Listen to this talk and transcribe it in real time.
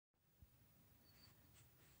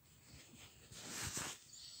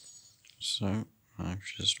So, I've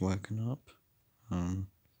just woken up.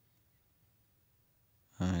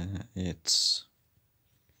 It's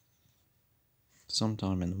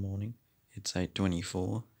sometime in the morning. It's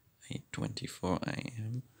 8:24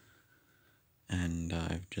 a.m. And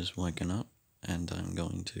I've just woken up and I'm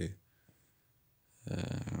going to,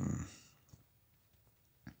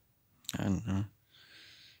 I don't know.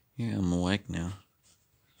 Yeah, I'm awake now.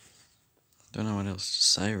 Don't know what else to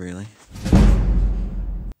say, really.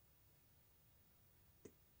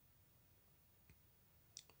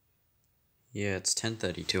 Yeah, it's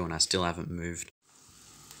 10:32 and I still haven't moved.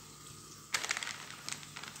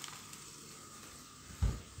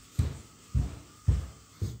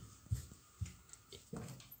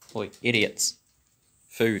 Oi, idiots.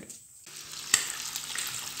 Food.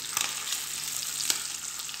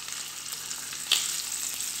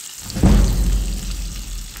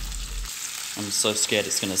 I'm so scared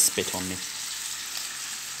it's gonna spit on me.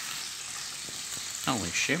 Holy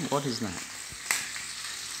shit, what is that?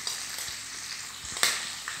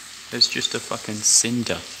 There's just a fucking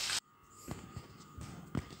cinder.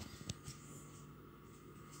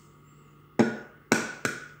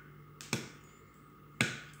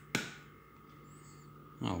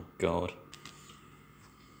 Oh god.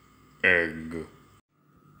 Egg.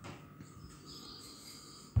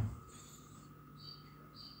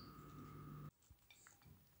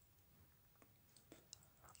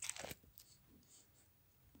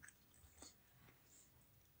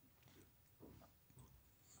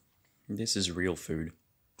 This is real food.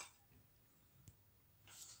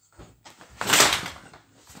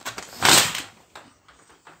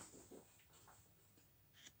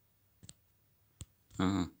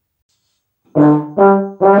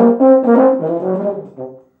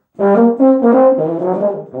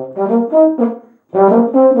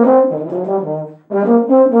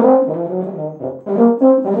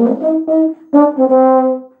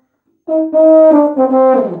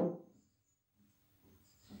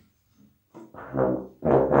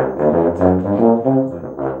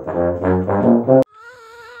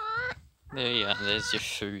 There you are, there's your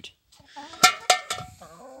food.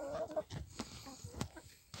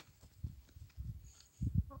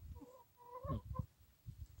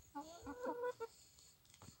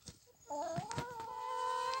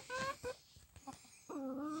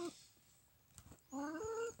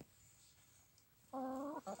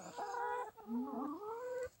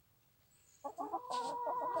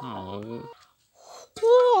 Oh.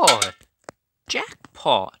 What?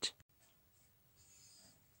 Jackpot!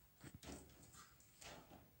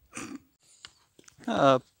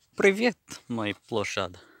 Привет, мой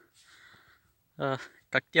площадь.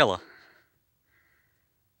 Как дела?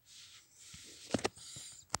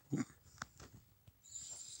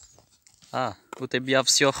 У тебя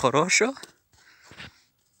все хорошо?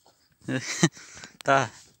 Да,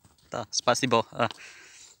 спасибо.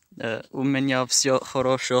 У меня все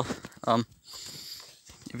хорошо.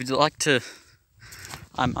 If you'd like to...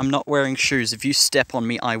 I'm not wearing shoes. If you step on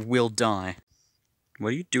me, I will die. What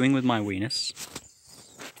are you doing with my weenus?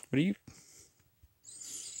 What are you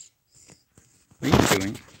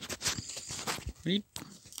doing?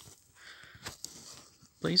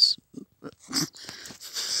 Please...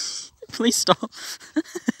 Please stop.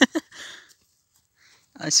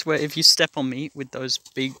 I swear, if you step on me with those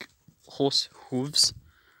big horse hooves...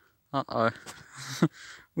 Uh-oh.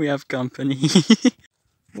 We have company.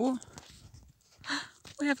 Whoa.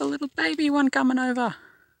 We have a little baby one coming over.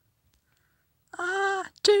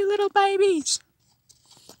 Two little babies.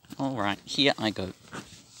 Alright, here I go.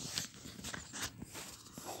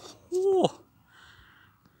 Whoa.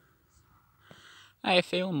 How you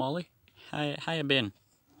feeling, Molly? How you been?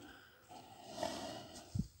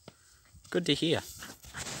 Good to hear.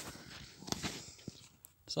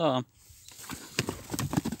 So,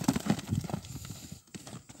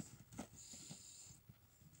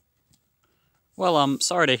 well, I'm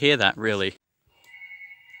sorry to hear that, really.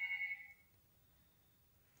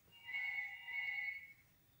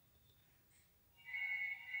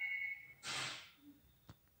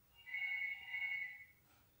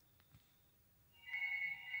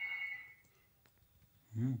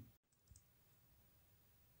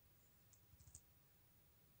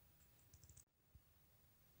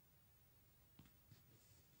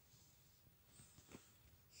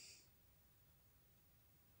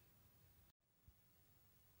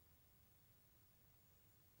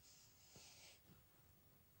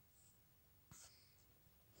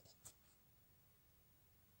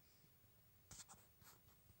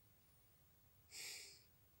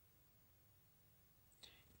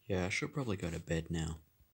 Yeah, I should probably go to bed now.